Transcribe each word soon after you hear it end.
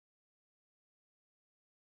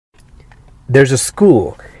There's a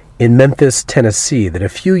school in Memphis, Tennessee that a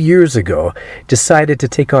few years ago decided to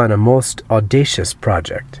take on a most audacious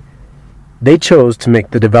project. They chose to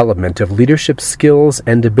make the development of leadership skills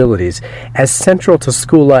and abilities as central to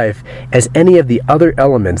school life as any of the other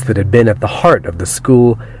elements that had been at the heart of the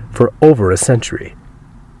school for over a century.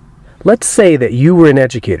 Let's say that you were an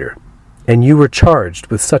educator and you were charged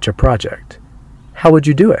with such a project. How would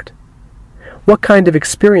you do it? What kind of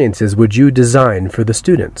experiences would you design for the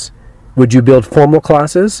students? Would you build formal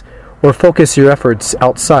classes or focus your efforts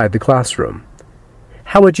outside the classroom?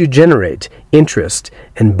 How would you generate interest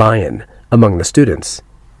and buy-in among the students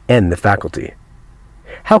and the faculty?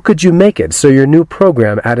 How could you make it so your new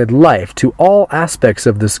program added life to all aspects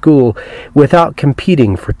of the school without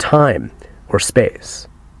competing for time or space?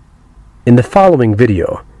 In the following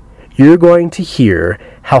video, you're going to hear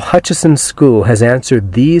how Hutchinson School has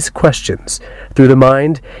answered these questions through the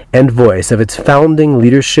mind and voice of its founding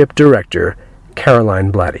leadership director,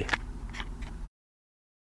 Caroline Blatti.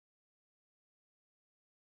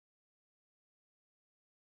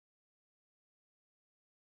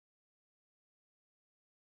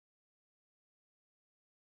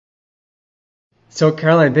 So,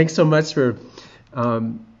 Caroline, thanks so much for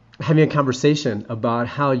having a conversation about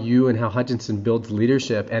how you and how Hutchinson builds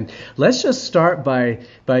leadership. And let's just start by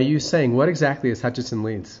you saying, what exactly is Hutchinson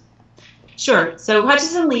Leads? Sure. So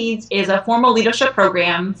Hutchinson Leads is a formal leadership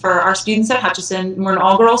program for our students at Hutchinson. We're an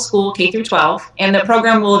all-girls school, K through 12, and the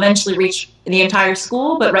program will eventually reach the entire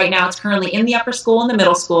school, but right now it's currently in the upper school and the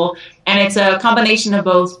middle school, and it's a combination of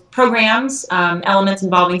both programs, elements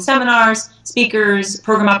involving seminars, speakers,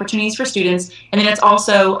 program opportunities for students, and then it's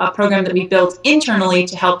also a program that we built internally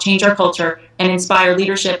to help change our culture and inspire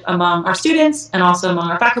leadership among our students and also among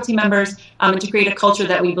our faculty members, and to create a culture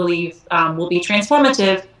that we believe will be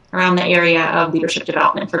transformative around the area of leadership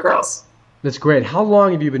development for girls. That's great. How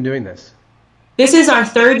long have you been doing this? This is our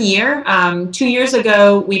third year. 2 years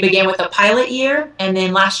ago, we began with a pilot year, and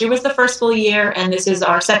then last year was the first full year, and this is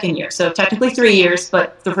our second year. So technically 3 years,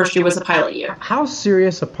 but the first year was a pilot year. How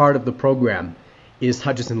serious a part of the program is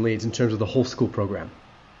Hutchinson Leads in terms of the whole school program?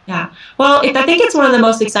 Yeah, well, I think it's one of the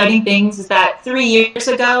most exciting things is that 3 years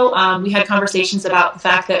ago, we had conversations about the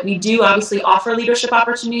fact that we do obviously offer leadership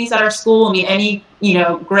opportunities at our school. I mean, any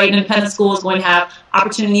great independent school is going to have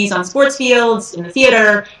opportunities on sports fields, in the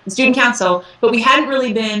theater, in student council, but we hadn't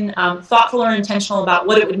really been thoughtful or intentional about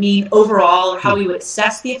what it would mean overall or how we would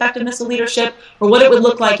assess the effectiveness of leadership or what it would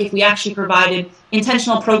look like if we actually provided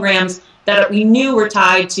intentional programs that we knew were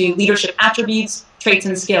tied to leadership attributes, traits,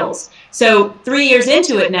 and skills. So 3 years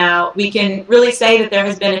into it now, we can really say that there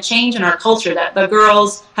has been a change in our culture, that the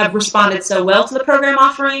girls have responded so well to the program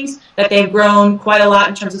offerings, that they've grown quite a lot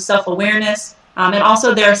in terms of self-awareness, and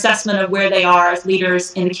also their assessment of where they are as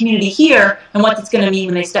leaders in the community here and what it's going to mean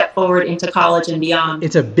when they step forward into college and beyond.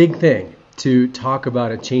 It's a big thing to talk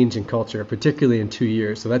about a change in culture, particularly in 2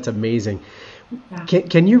 years, so that's amazing. Yeah.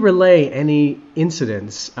 Can you relay any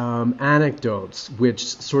incidents, anecdotes, which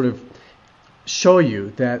sort of show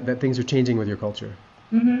you that things are changing with your culture?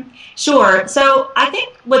 Mm-hmm. Sure. So I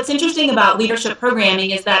think what's interesting about leadership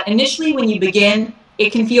programming is that initially when you begin,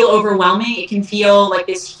 it can feel overwhelming. It can feel like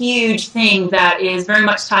this huge thing that is very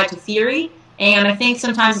much tied to theory. And I think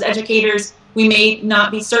sometimes as educators, we may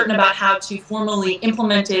not be certain about how to formally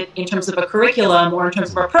implement it in terms of a curriculum or in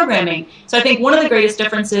terms of our programming. So I think one of the greatest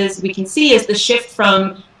differences we can see is the shift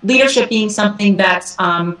from leadership being something that's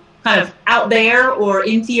kind of out there or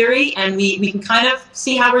in theory, and we can kind of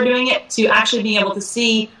see how we're doing it, to actually being able to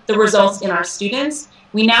see the results in our students.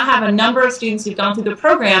 We now have a number of students who've gone through the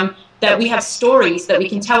program that we have stories that we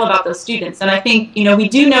can tell about those students. And I think, we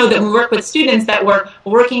do know that when we work with students that we're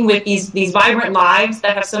working with these vibrant lives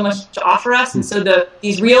that have so much to offer us. And so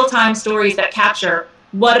these real-time stories that capture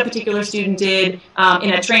what a particular student did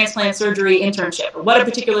in a transplant surgery internship, or what a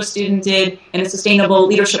particular student did in a sustainable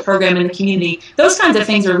leadership program in the community. Those kinds of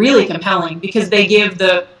things are really compelling because they give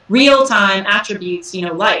the real-time attributes,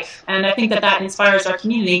 life. And I think that inspires our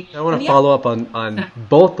community. I want to follow up on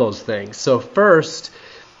both those things. So first,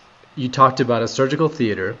 you talked about a surgical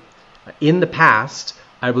theater. In the past,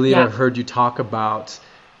 I believe I've heard you talk about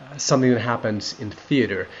something that happens in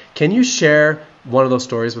theater. Can you share one of those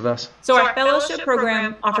stories with us? So our fellowship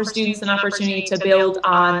program offers students an opportunity to build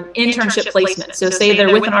on internship placement. So say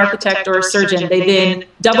they're with an architect or a surgeon, they then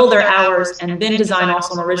double their hours and then design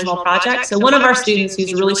also an original project. So one of our students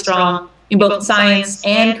who's really strong in both science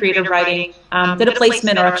and creative writing, did a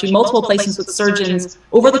placement, or actually multiple placements with surgeons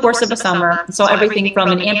over the course of a summer, saw everything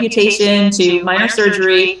from an amputation to minor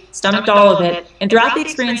surgery, stomached all of it. And throughout the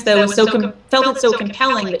experience, though, felt it so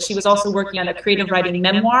compelling that she was also working on a creative writing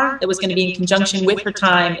memoir that was going to be in conjunction with her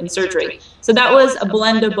time in surgery. So that was a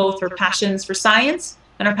blend of both her passions for science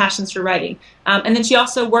and her passions for writing. And then she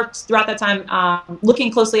also worked throughout that time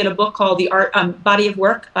looking closely at a book called The Body of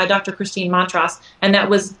Work by Dr. Christine Montross, and that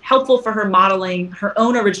was helpful for her modeling her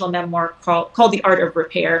own original memoir called The Art of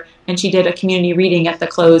Repair, and she did a community reading at the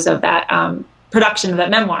close of that production of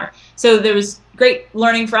that memoir. So there was great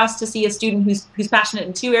learning for us to see a student who's passionate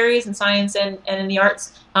in two areas, in science and in the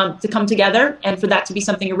arts, to come together, and for that to be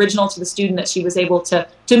something original to the student that she was able to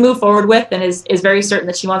move forward with, and is very certain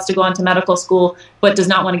that she wants to go on to medical school, but does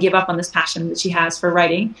not want to give up on this passion that she has for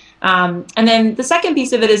writing. And then the second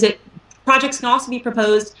piece of it is projects can also be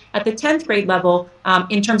proposed at the 10th grade level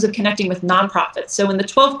in terms of connecting with nonprofits. So in the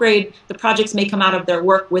 12th grade, the projects may come out of their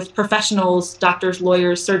work with professionals, doctors,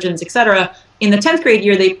 lawyers, surgeons, etc. In the 10th grade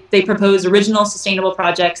year, they propose original sustainable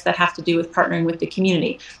projects that have to do with partnering with the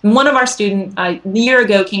community. And one of our students a year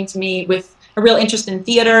ago came to me with a real interest in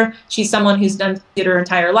theater. She's someone who's done theater her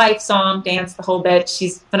entire life, song, dance, the whole bit.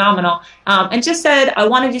 She's phenomenal. And just said, I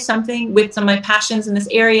want to do something with some of my passions in this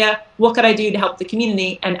area. What could I do to help the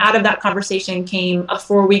community? And out of that conversation came a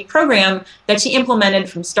 4-week program that she implemented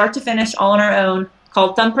from start to finish all on her own,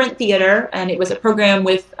 called Thumbprint Theater, and it was a program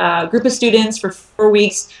with a group of students for 4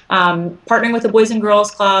 weeks, partnering with the Boys and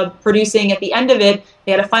Girls Club, producing. At the end of it,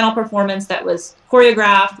 they had a final performance that was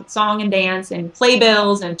choreographed with song and dance and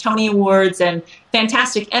playbills and Tony Awards and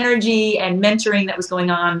fantastic energy and mentoring that was going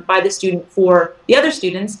on by the student for the other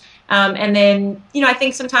students. And then, I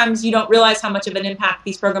think sometimes you don't realize how much of an impact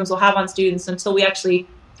these programs will have on students until we actually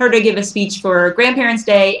heard her give a speech for Grandparents'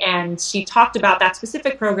 Day, and she talked about that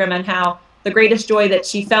specific program and how the greatest joy that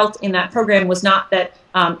she felt in that program was not that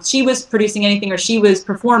she was producing anything or she was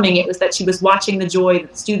performing. It was that she was watching the joy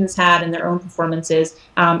that the students had in their own performances.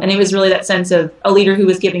 And it was really that sense of a leader who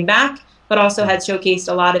was giving back, but also had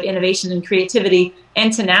showcased a lot of innovation and creativity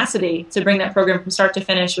and tenacity to bring that program from start to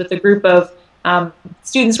finish with a group of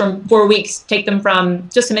students from 4 weeks, take them from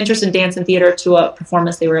just some interest in dance and theater to a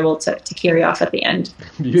performance they were able to carry off at the end.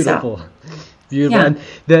 Beautiful. So, beautiful.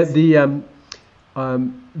 Yeah.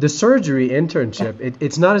 And the surgery internship,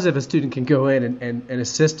 it's not as if a student can go in and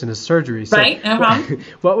assist in a surgery. So right, no problem.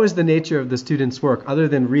 What was the nature of the student's work, other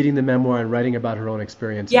than reading the memoir and writing about her own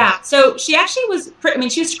experiences? Yeah, so she actually was,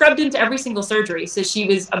 she was scrubbed into every single surgery. So she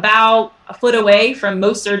was about a foot away from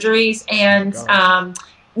most surgeries. And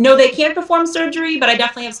no, they can't perform surgery, but I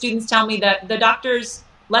definitely have students tell me that the doctors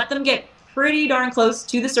let them get pretty darn close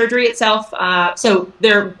to the surgery itself. So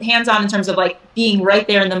they're hands-on in terms of being right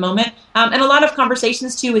there in the moment. And a lot of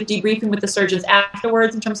conversations too with debriefing with the surgeons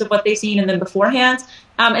afterwards in terms of what they've seen and then beforehand.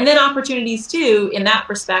 And then opportunities too in that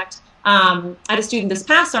respect. I had a student this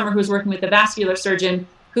past summer who was working with a vascular surgeon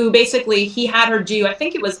who basically he had her do, I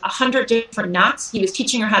think it was 100 different knots. He was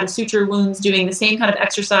teaching her how to suture wounds, doing the same kind of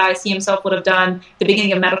exercise he himself would have done at the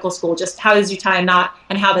beginning of medical school, just how does you tie a knot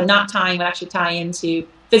and how the knot tying would actually tie into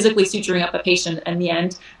physically suturing up a patient in the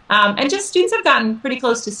end. And just students have gotten pretty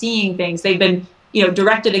close to seeing things. They've been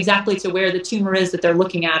directed exactly to where the tumor is that they're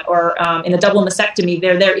looking at, or in a double mastectomy,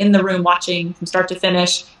 they're there in the room watching from start to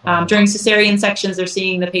finish. During cesarean sections, they're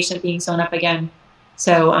seeing the patient being sewn up again.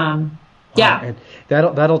 So, yeah. And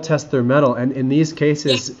that'll test their mettle. And in these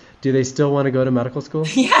cases, do they still want to go to medical school?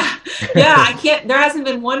 Yeah. I can't. There hasn't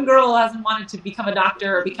been one girl who hasn't wanted to become a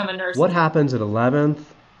doctor or become a nurse. What happens at 11th,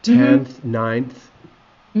 10th, 9th?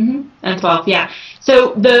 And 12th, yeah.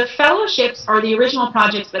 So the fellowships are the original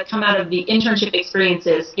projects that come out of the internship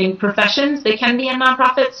experiences in professions. They can be in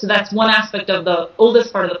nonprofits, so that's one aspect of the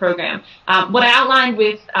oldest part of the program. What I outlined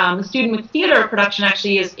with the student with theater production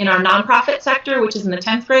actually is in our nonprofit sector, which is in the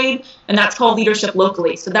 10th grade, and that's called Leadership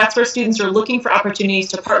Locally. So that's where students are looking for opportunities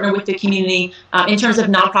to partner with the community in terms of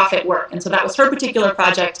nonprofit work. And so that was her particular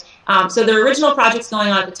project. So there are original projects going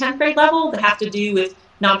on at the 10th grade level that have to do with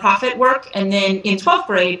nonprofit work, and then in 12th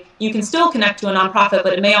grade you can still connect to a nonprofit,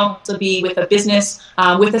 but it may also be with a business,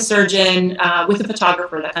 with a surgeon, with a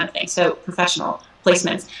photographer, that kind of thing, so professional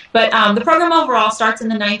placements. But the program overall starts in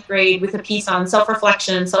the 9th grade with a piece on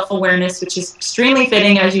self-reflection, self-awareness, which is extremely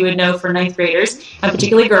fitting, as you would know, for 9th graders,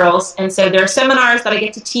 particularly girls. And so there are seminars that I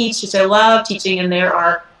get to teach, which I love teaching, and there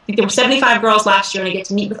were 75 girls last year, and I get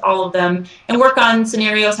to meet with all of them and work on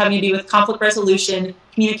scenarios having to do with conflict resolution,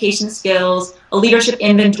 communication skills, a leadership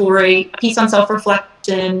inventory, a piece on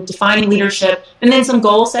self-reflection, defining leadership, and then some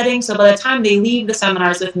goal setting. So by the time they leave the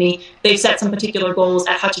seminars with me, they've set some particular goals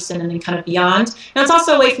at Hutchinson and then kind of beyond. And it's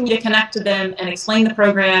also a way for me to connect to them and explain the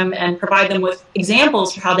program and provide them with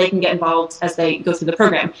examples for how they can get involved as they go through the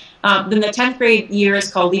program. Then the 10th grade year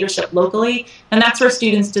is called Leadership Locally, and that's where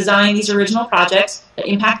students design these original projects that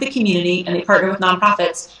impact the community, and they partner with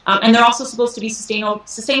nonprofits. And they're also supposed to be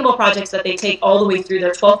sustainable projects that they take all the way through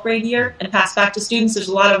their 12th grade year and pass back to students. There's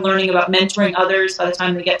a lot of learning about mentoring others by the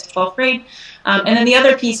time they get to 12th grade. And then the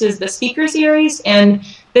other piece is the speaker series, and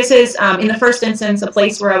this is, in the first instance, a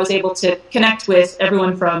place where I was able to connect with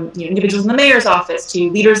everyone from individuals in the mayor's office to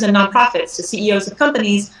leaders in nonprofits to CEOs of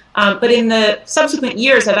companies. But in the subsequent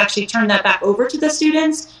years, I've actually turned that back over to the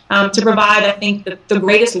students to provide, I think, the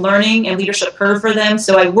greatest learning and leadership curve for them.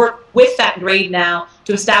 So I work with that grade now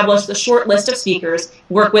to establish the short list of speakers,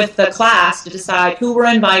 work with the class to decide who we're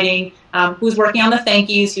inviting, who's working on the thank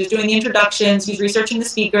yous, who's doing the introductions, who's researching the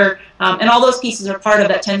speaker, and all those pieces are part of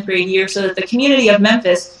that 10th grade year so that the community of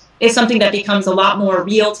Memphis is something that becomes a lot more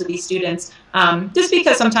real to these students. Just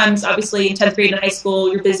because sometimes, obviously, in 10th grade and high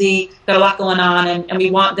school, you're busy, got a lot going on, and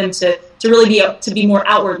we want them to really be more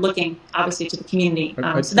outward looking, obviously, to the community. So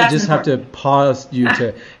that's I just have to pause you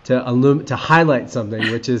to highlight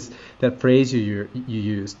something, which is that phrase you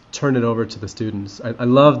used, turn it over to the students. I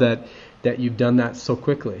love that you've done that so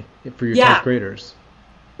quickly for your 10th graders.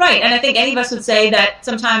 Right, and I think any of us would say that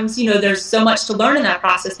sometimes, there's so much to learn in that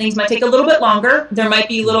process. Things might take a little bit longer. There might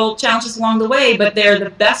be little challenges along the way, but they're the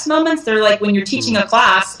best moments. They're like when you're teaching a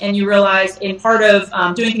class and you realize in part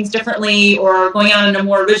of doing things differently or going on in a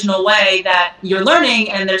more original way that you're learning,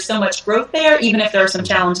 and there's so much growth there, even if there are some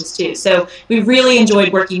challenges too. So we've really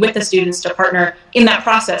enjoyed working with the students to partner in that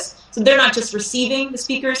process. So they're not just receiving the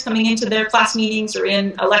speakers coming into their class meetings or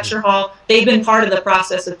in a lecture hall. They've been part of the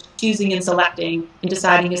process of choosing and selecting and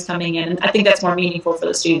deciding who's coming in. And I think that's more meaningful for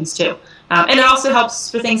the students too. And it also helps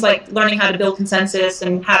for things like learning how to build consensus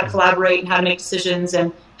and how to collaborate and how to make decisions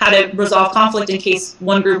and how to resolve conflict in case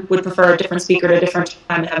one group would prefer a different speaker at a different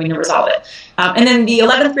time and having to resolve it. And then the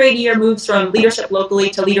 11th grade year moves from leadership locally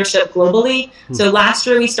to leadership globally. So last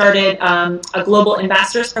year we started a global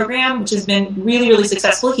ambassadors program, which has been really, really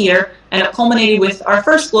successful here. And it culminated with our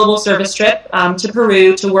first global service trip to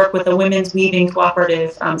Peru to work with the Women's Weaving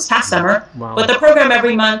Cooperative this past summer. Wow. But the program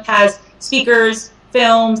every month has speakers,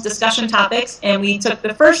 films, discussion topics, and we took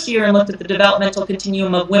the first year and looked at the developmental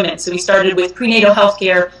continuum of women. So we started with prenatal health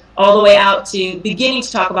care all the way out to beginning to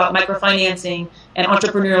talk about microfinancing and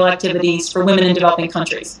entrepreneurial activities for women in developing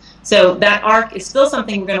countries. So that arc is still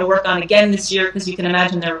something we're going to work on again this year because you can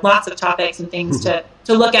imagine there are lots of topics and things to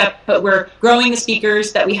look at, but we're growing the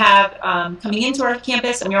speakers that we have coming into our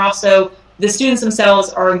campus, and the students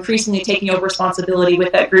themselves are increasingly taking over responsibility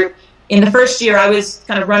with that group. In the first year, I was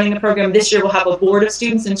kind of running the program. This year, we'll have a board of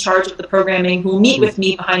students in charge of the programming who will meet with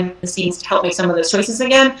me behind the scenes to help make some of those choices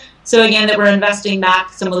again. So again, that we're investing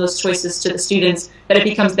back some of those choices to the students, that it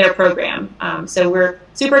becomes their program. So we're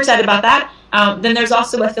super excited about that. Then there's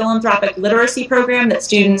also a philanthropic literacy program that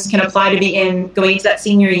students can apply to be in going into that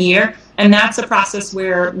senior year. And that's a process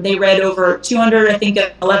where they read over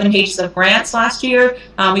 11 pages of grants last year.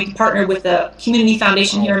 We partnered with the Community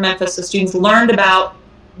Foundation here in Memphis, so students learned about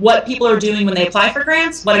what people are doing when they apply for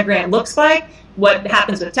grants, what a grant looks like, what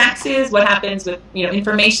happens with taxes, what happens with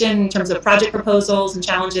information in terms of project proposals and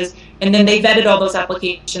challenges, and then they vetted all those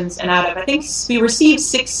applications. And out of, I think we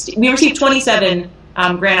received 27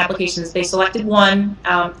 grant applications. They selected one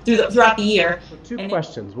throughout the year. So two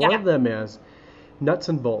questions. One of them is nuts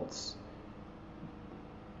and bolts.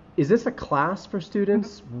 Is this a class for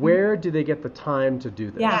students? Where do they get the time to do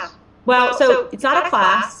this? Yeah. Well, so it's not a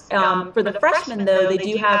class. For the freshmen, though, they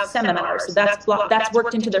do have seminars. So that's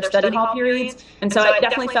worked into their study hall periods. And so I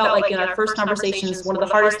definitely felt like in our first conversations, one of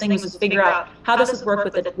the hardest things was to figure out how does this work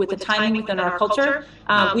with the timing within our culture.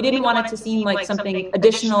 We didn't want it to seem like something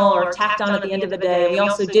additional or tacked on at the end of the day. We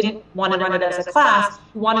also didn't want to run it as a class.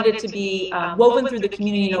 We wanted it to be woven through the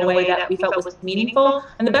community in a way that we felt was meaningful.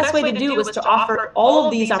 And the best way to do it was to offer all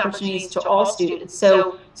of these opportunities to all students.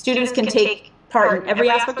 So students can take part in every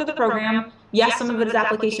aspect of the program. Yes, some of it is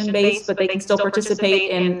application-based, but they can still participate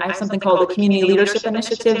in, I have something called the community leadership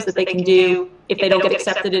initiatives that they can do if they don't get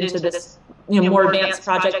accepted into this more advanced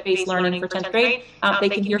project-based learning for 10th grade. They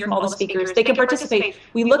can hear from all the speakers. They can participate.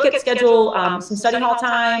 We look at schedule some study hall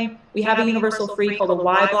time. We have a universal free called a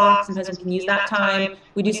Y block. Sometimes we can use that time.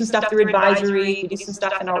 We do some stuff through advisory. We do some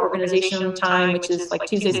stuff in our organizational time, which is like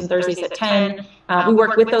Tuesdays and Thursdays at 10. We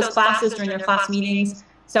work with those classes during their class meetings.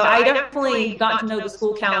 So I definitely got to know the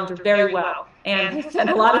school calendar very well and spent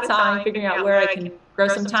a lot of time figuring out where I can grow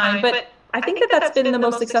some time. But I think that that's been the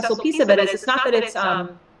most successful piece of it. Is it's not that it's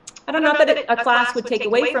I don't know that a class would take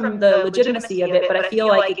away from the legitimacy of it, but I feel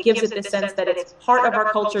like it gives it this sense that it's part of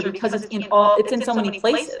our culture because it's in so many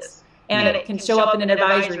places, and it can show up in an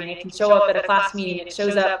advisory, and it can show up at a class meeting, it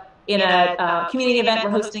shows up in a community event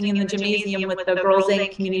we're hosting in the gymnasium with the Girls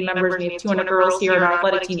Inc. community members. We have 200 girls here, and our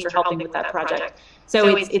athletic teams are helping with that project.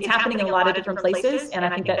 So it's happening in a lot of different places, and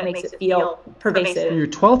I think that makes it feel pervasive. Your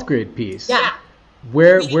 12th grade piece. Yeah.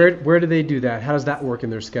 Where do they do that? How does that work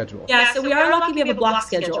in their schedule? Yeah, so we are lucky we have a block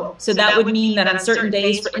schedule. So that would mean that on certain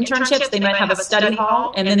days for internships, they might have a study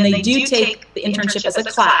hall, and then they do take the internship as a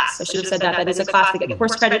class. I should have said that. That is a class. They get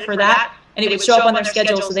course credit for that, and it would show up on their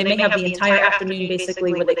schedule. So they may have the entire afternoon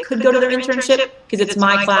basically where they could go to their internship because it's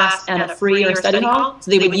my class and a free or study hall.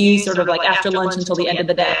 So they would use sort of like after lunch until the end of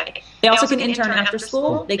the day. They also can intern after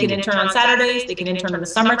school. They can intern on Saturdays. They can intern in the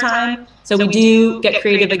summertime. So we do get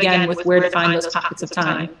creative again with where to find those pockets of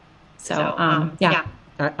time. So, yeah.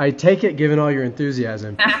 I take it, given all your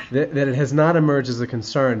enthusiasm, that it has not emerged as a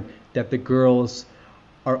concern that the girls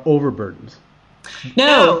are overburdened.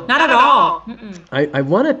 No, not at all. I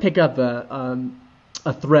want to pick up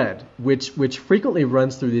a thread which frequently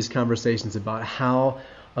runs through these conversations about how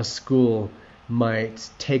a school might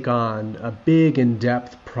take on a big,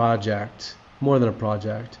 in-depth project, more than a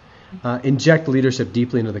project, inject leadership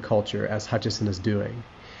deeply into the culture, as Hutchinson is doing.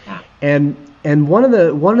 Yeah. And one of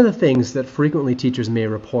the things that frequently teachers may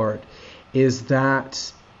report is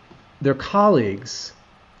that their colleagues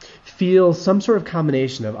feel some sort of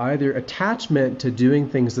combination of either attachment to doing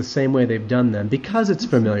things the same way they've done them because it's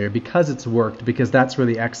familiar, because it's worked, because that's where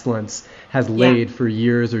the excellence has laid for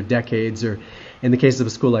years or decades, or in the case of a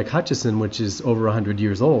school like Hutchinson, which is over 100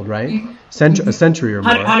 years old, right? Mm-hmm. A century or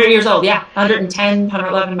more. 100 years old, yeah. 110,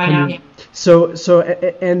 111 by now, yeah.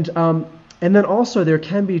 And then also there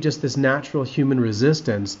can be just this natural human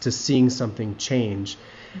resistance to seeing something change.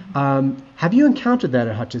 Have you encountered that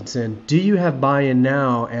at Hutchinson? Do you have buy-in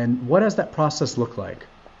now, and what does that process look like?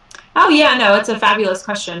 Oh yeah, no, it's a fabulous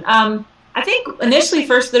question. I think initially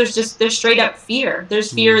first there's straight up fear.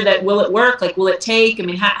 There's fear that will it work? Like, will it take? I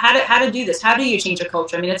mean, how to do this? How do you change a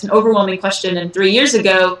culture? I mean, it's an overwhelming question, and 3 years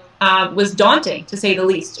ago was daunting to say the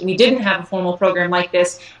least. We didn't have a formal program like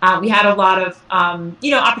this. We had a lot of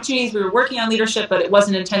opportunities. We were working on leadership, but it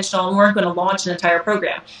wasn't intentional, and we weren't going to launch an entire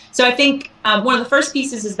program. So I think one of the first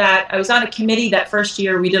pieces is that I was on a committee that first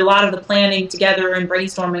year. We did a lot of the planning together and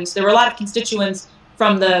brainstorming. So there were a lot of constituents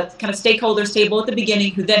from the kind of stakeholders table at the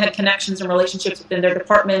beginning who then had connections and relationships within their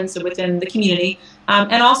departments or within the community.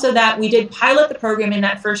 And also that we did pilot the program in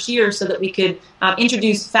that first year so that we could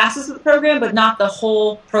introduce facets of the program, but not the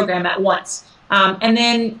whole program at once. And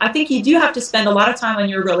then I think you do have to spend a lot of time on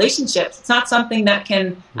your relationships. It's not something that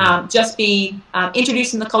can just be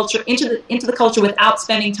introduced in the culture into the culture without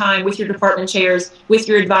spending time with your department chairs, with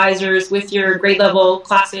your advisors, with your grade level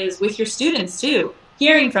classes, with your students too.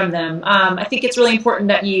 Hearing from them. I think it's really important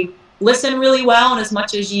that you listen really well, and as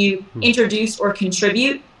much as you introduce or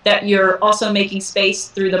contribute, that you're also making space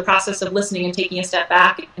through the process of listening and taking a step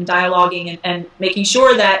back and dialoguing and making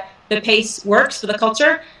sure that the pace works for the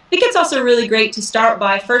culture. I think it's also really great to start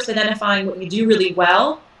by first identifying what you do really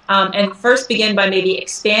well, and first begin by maybe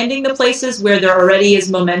expanding the places where there already is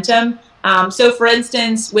momentum. So for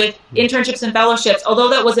instance, with internships and fellowships, although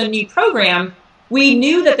that was a new program, we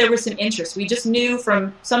knew that there was some interest. We just knew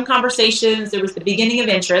from some conversations there was the beginning of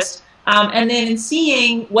interest. And then in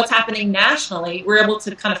seeing what's happening nationally, we're able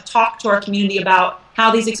to kind of talk to our community about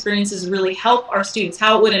how these experiences really help our students,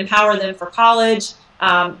 how it would empower them for college,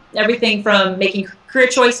 everything from making career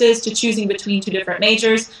choices to choosing between two different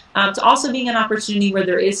majors, to also being an opportunity where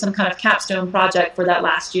there is some kind of capstone project for that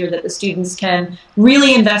last year that the students can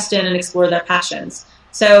really invest in and explore their passions.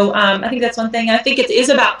 So I think that's one thing. I think it is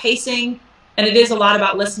about pacing. And it is a lot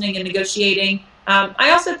about listening and negotiating.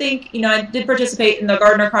 I also think, I did participate in the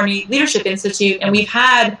Gardner Carney Leadership Institute, and we've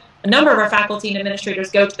had a number of our faculty and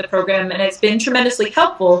administrators go to the program, and it's been tremendously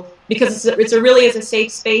helpful because it's really is a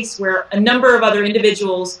safe space where a number of other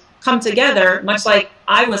individuals come together, much like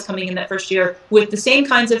I was coming in that first year, with the same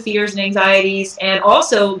kinds of fears and anxieties and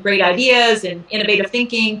also great ideas and innovative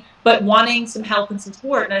thinking, but wanting some help and some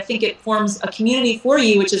support. And I think it forms a community for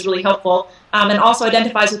you, which is really helpful, and also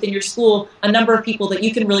identifies within your school a number of people that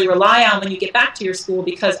you can really rely on when you get back to your school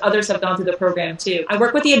because others have gone through the program too. I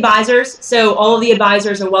work with the advisors, so all of the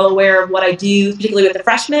advisors are well aware of what I do, particularly with the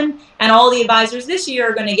freshmen, and all the advisors this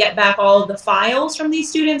year are going to get back all of the files from these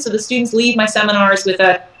students. So the students leave my seminars with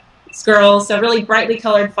a girls, so really brightly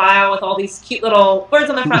colored file with all these cute little words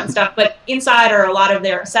on the front and stuff, but inside are a lot of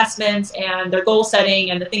their assessments and their goal setting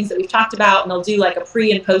and the things that we've talked about, and they'll do like a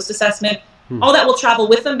pre and post assessment All that will travel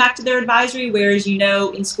with them back to their advisory, whereas,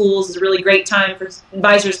 in schools is a really great time for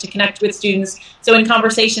advisors to connect with students. So in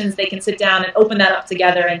conversations, they can sit down and open that up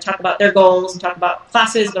together and talk about their goals and talk about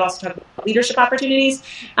classes, but also talk about leadership opportunities.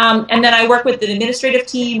 And then I work with the administrative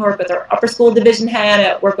team, work with our upper school division head,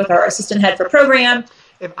 I work with our assistant head for program.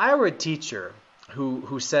 If I were a teacher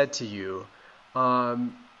who said to you,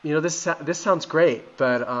 this sounds great,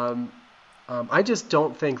 but I just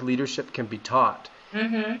don't think leadership can be taught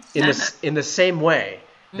in the same way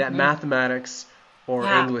that mathematics or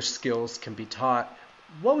English skills can be taught,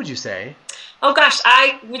 what would you say? Oh gosh,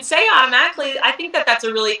 I would say automatically, I think that that's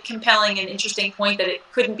a really compelling and interesting point, that it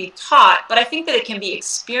couldn't be taught, but I think that it can be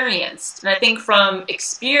experienced. And I think from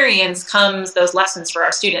experience comes those lessons for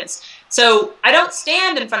our students. So I don't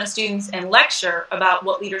stand in front of students and lecture about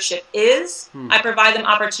what leadership is. I provide them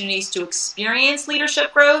opportunities to experience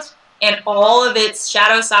leadership growth and all of its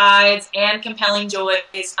shadow sides and compelling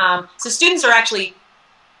joys. So students are actually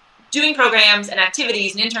doing programs and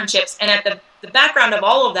activities and internships, and at the background of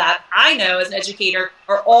all of that, I know as an educator,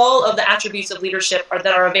 are all of the attributes of leadership that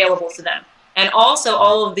are available to them. And also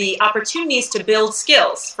all of the opportunities to build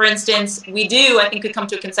skills. For instance, I think could come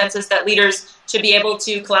to a consensus that leaders should be able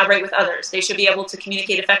to collaborate with others. They should be able to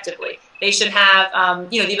communicate effectively. They should have,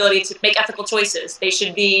 the ability to make ethical choices. They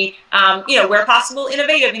should be, where possible,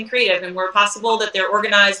 innovative and creative, and where possible that they're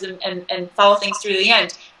organized and follow things through to the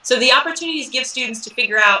end. So the opportunities give students to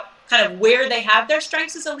figure out kind of where they have their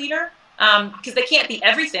strengths as a leader, because they can't be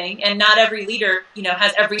everything, and not every leader,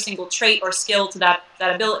 has every single trait or skill to that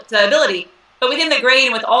ability. But within the grade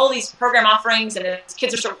and with all these program offerings, and as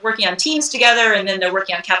kids are working on teams together, and then they're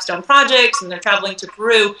working on capstone projects, and they're traveling to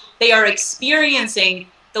Peru, they are experiencing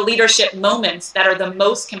the leadership moments that are the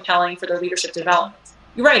most compelling for their leadership development.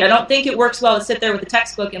 You're right. I don't think it works well to sit there with a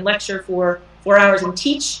textbook and lecture for 4 hours and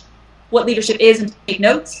teach what leadership is and take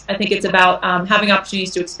notes. I think it's about having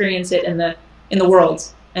opportunities to experience it in the world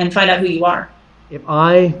and find out who you are. If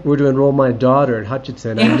I were to enroll my daughter at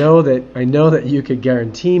Hutchinson, I know that you could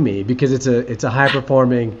guarantee me, because it's a high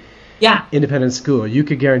performing independent school. You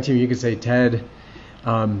could guarantee me. You could say, Ted,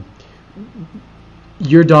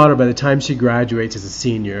 your daughter, by the time she graduates as a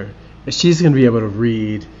senior, she's going to be able to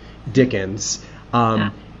read Dickens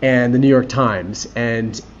and the New York Times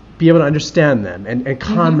and be able to understand them and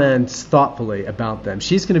comment thoughtfully about them.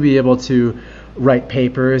 She's going to be able to write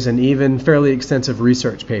papers, and even fairly extensive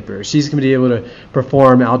research papers. She's going to be able to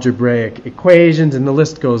perform algebraic equations, and the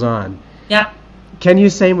list goes on. Yeah. Can you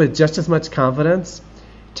say with just as much confidence,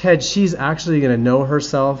 Ted, she's actually going to know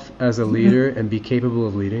herself as a leader and be capable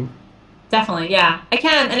of leading? Definitely, yeah. I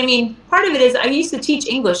can. And I mean, part of it is I used to teach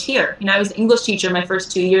English here. I was an English teacher my first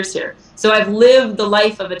 2 years here. So I've lived the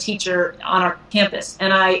life of a teacher on our campus.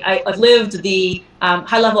 And I've lived the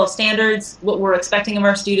high level of standards, what we're expecting of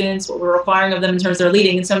our students, what we're requiring of them in terms of their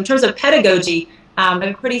leading. And so in terms of pedagogy, I have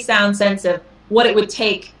a pretty sound sense of what it would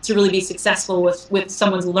take to really be successful with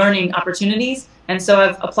someone's learning opportunities. And so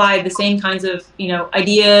I've applied the same kinds of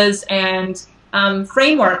ideas and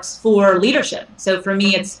frameworks for leadership. So for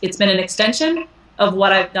me, it's been an extension of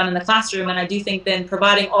what I've done in the classroom, and I do think then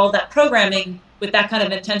providing all that programming with that kind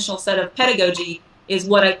of intentional set of pedagogy is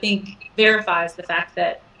what I think verifies the fact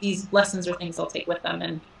that these lessons are things they'll take with them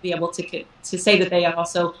and be able to say that they are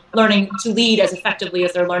also learning to lead as effectively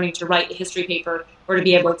as they're learning to write a history paper or to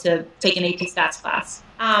be able to take an AP Stats class.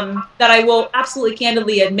 That I will absolutely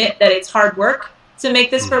candidly admit that it's hard work to make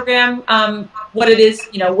this program what it is,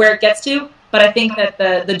 where it gets to. But I think that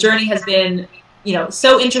the journey has been,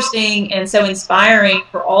 so interesting and so inspiring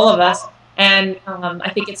for all of us. And I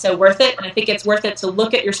think it's so worth it. And I think it's worth it to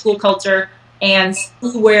look at your school culture and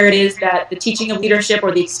see where it is that the teaching of leadership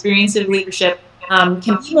or the experience of leadership can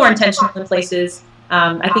be more intentional in places.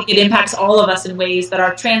 I think it impacts all of us in ways that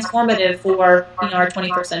are transformative for our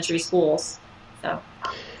 21st century schools. So.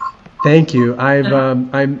 Thank you.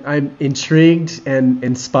 I'm intrigued and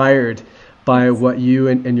inspired by what you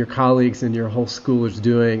and your colleagues and your whole school is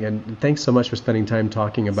doing. And thanks so much for spending time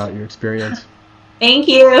talking about your experience. Thank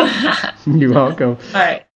you. You're welcome. All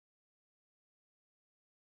right.